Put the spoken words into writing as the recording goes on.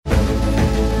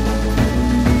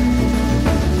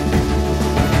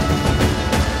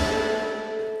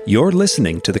You're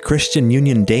listening to the Christian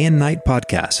Union Day and Night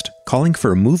podcast, calling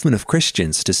for a movement of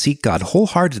Christians to seek God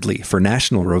wholeheartedly for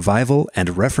national revival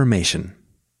and reformation.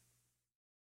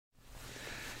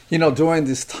 You know, during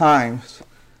this time,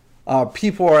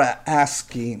 people are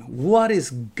asking, what is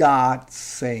God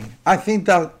saying? I think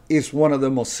that is one of the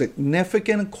most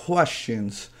significant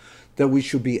questions that we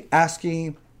should be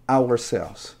asking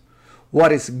ourselves.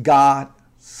 What is God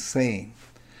saying?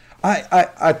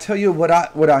 I tell you what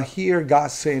I hear God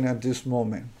saying at this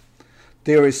moment.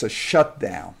 There is a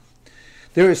shutdown.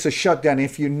 There is a shutdown.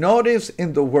 If you notice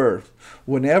in the word,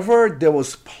 whenever there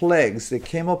was plagues that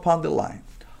came upon the land,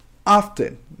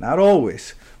 often, not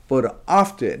always, but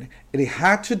often, it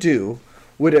had to do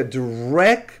with a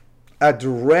direct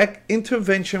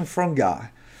intervention from God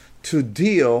to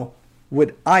deal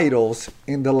with idols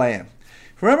in the land.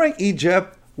 Remember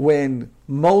Egypt, when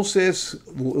Moses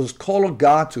was called of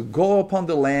God to go upon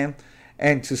the land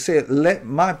and to say, let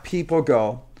my people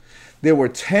go. There were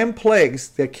 10 plagues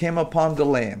that came upon the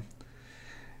land.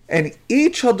 And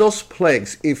each of those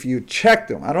plagues, if you check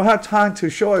them, I don't have time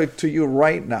to show it to you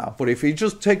right now, but if you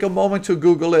just take a moment to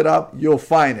Google it up, you'll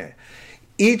find it.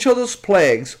 Each of those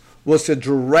plagues was a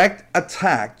direct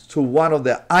attack to one of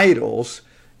the idols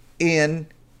in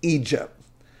Egypt.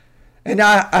 And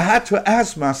I had to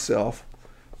ask myself,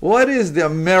 what is the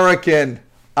American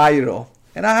idol?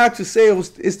 And I had to say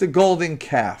it's the golden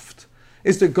calf.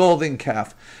 It's the golden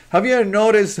calf. Have you ever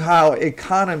noticed how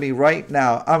economy right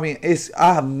now,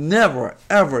 I have never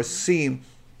ever seen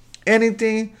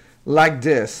anything like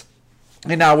this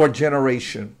in our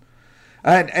generation.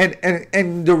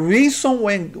 And the reason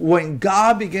when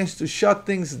God begins to shut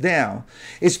things down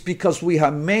is because we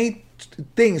have made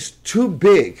things too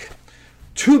big,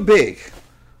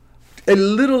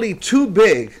 literally too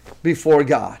big before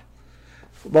God.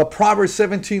 But Proverbs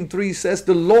 17:3 says,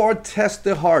 the Lord tests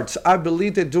the hearts. I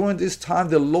believe that during this time,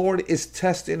 the Lord is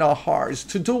testing our hearts.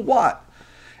 To do what?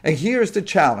 And here's the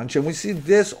challenge. And we see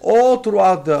this all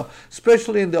throughout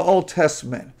especially in the Old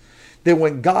Testament, that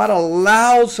when God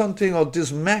allows something of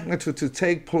this magnitude to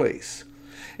take place,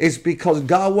 it's because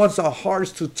God wants our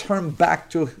hearts to turn back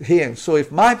to Him. So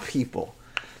if my people,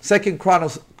 2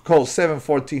 Chronicles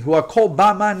 7:14, who are called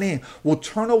by my name, will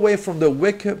turn away from the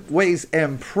wicked ways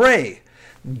and pray,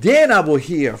 then I will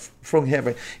hear from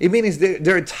heaven. It means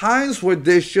there are times where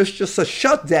there's just a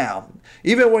shutdown.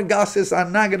 Even when God says,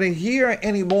 I'm not going to hear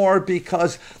anymore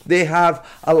because they have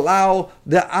allowed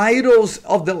the idols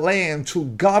of the land to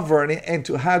govern and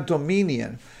to have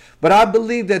dominion. But I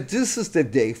believe that this is the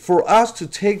day for us to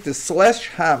take the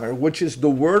sledgehammer, which is the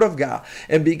word of God,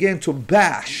 and begin to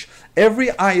bash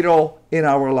every idol in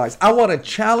our lives. I want to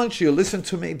challenge you. Listen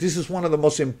to me. This is one of the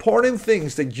most important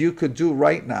things that you could do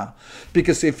right now.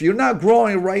 Because if you're not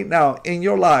growing right now in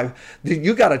your life, then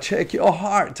you got to check your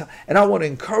heart. And I want to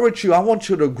encourage you. I want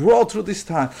you to grow through this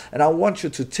time. And I want you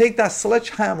to take that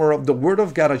sledgehammer of the Word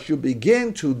of God as you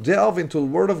begin to delve into the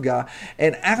Word of God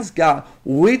and ask God,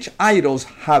 which idols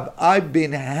have I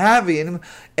been having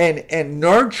and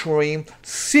nurturing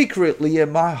secretly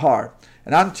in my heart?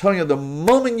 And I'm telling you, the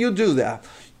moment you do that,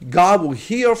 God will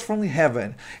hear from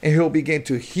heaven and He'll begin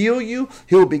to heal you.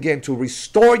 He'll begin to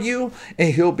restore you,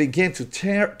 and He'll begin to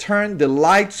turn the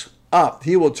lights up.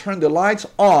 He will turn the lights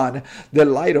on, the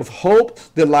light of hope,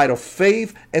 the light of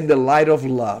faith, and the light of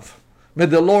love. May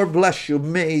the Lord bless you.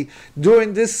 May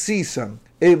during this season,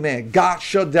 amen, God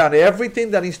shut down everything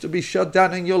that needs to be shut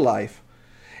down in your life.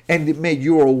 And may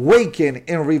you awaken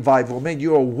in revival. May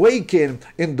you awaken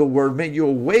in the word. May you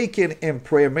awaken in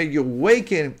prayer. May you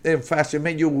awaken in fasting.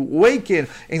 May you awaken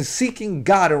in seeking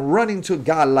God and running to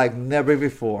God like never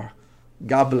before.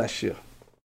 God bless you.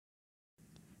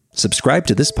 Subscribe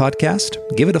to this podcast,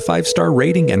 give it a 5-star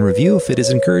rating and review if it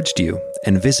has encouraged you,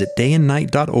 and visit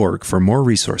dayandnight.org for more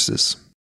resources.